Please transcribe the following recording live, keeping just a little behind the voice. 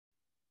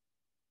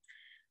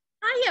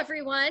Hi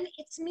everyone,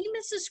 it's me,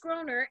 Mrs.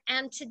 Groner,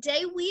 and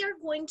today we are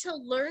going to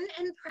learn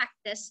and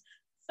practice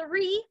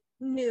 3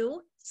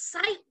 new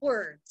sight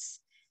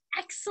words.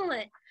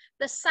 Excellent.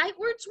 The sight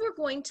words we're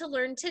going to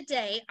learn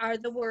today are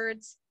the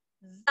words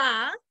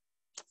the,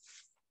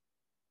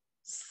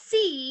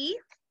 see,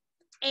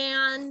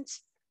 and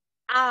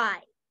I.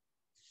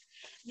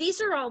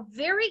 These are all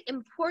very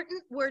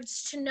important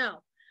words to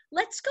know.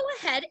 Let's go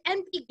ahead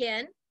and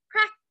begin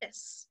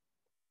practice.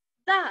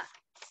 The,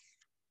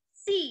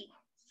 see,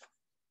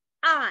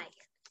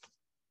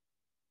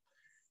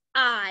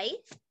 I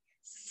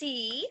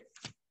see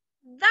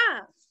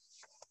the,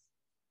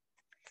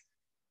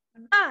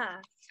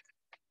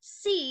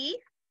 see,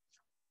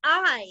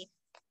 I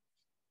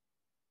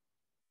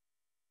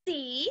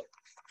see,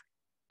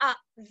 the,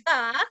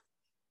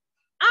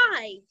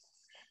 I.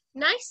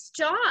 Nice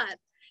job.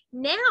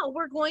 Now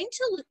we're going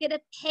to look at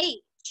a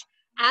page.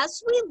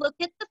 As we look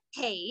at the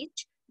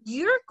page,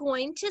 you're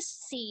going to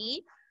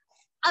see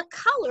a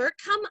color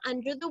come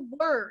under the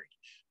word.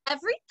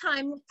 Every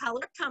time the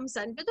color comes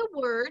under the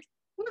word,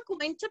 we're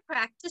going to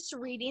practice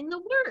reading the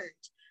word.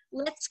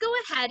 Let's go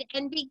ahead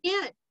and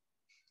begin.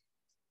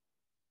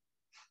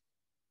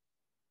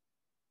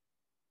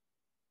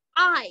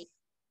 I,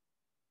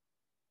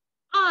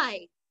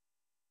 I,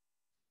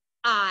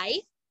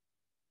 I,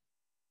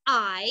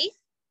 I,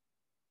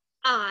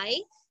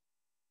 I,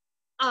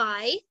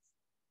 I,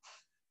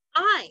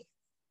 I.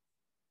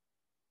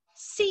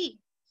 See,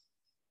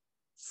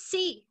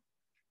 see,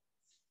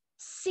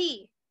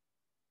 see,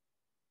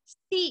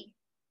 see.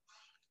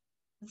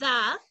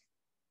 The,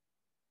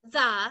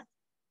 the.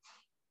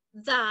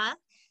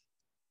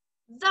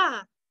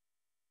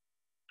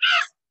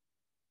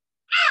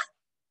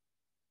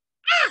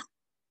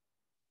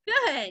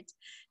 Good.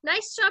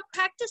 Nice job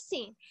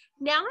practicing.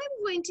 Now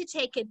I'm going to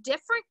take a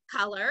different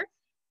color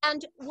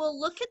and we'll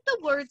look at the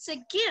words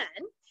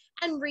again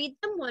and read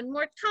them one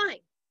more time.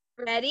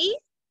 Ready?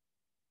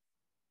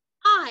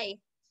 I,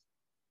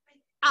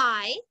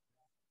 I,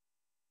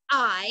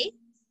 I,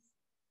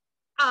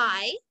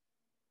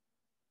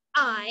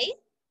 I,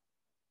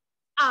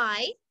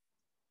 I,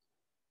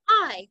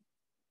 I.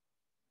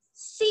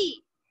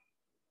 See,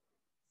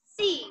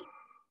 see,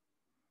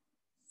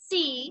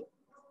 see,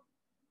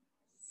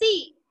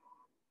 see.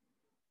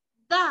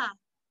 The,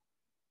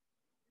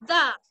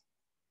 the.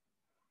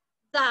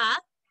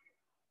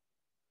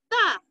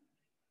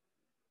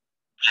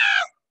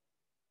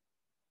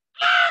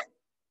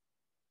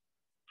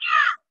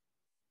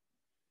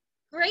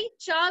 Great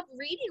job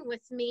reading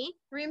with me.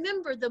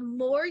 Remember, the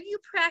more you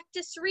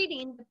practice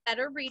reading, the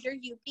better reader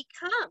you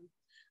become.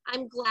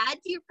 I'm glad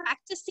you're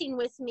practicing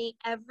with me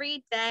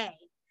every day.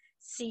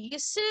 See you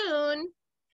soon.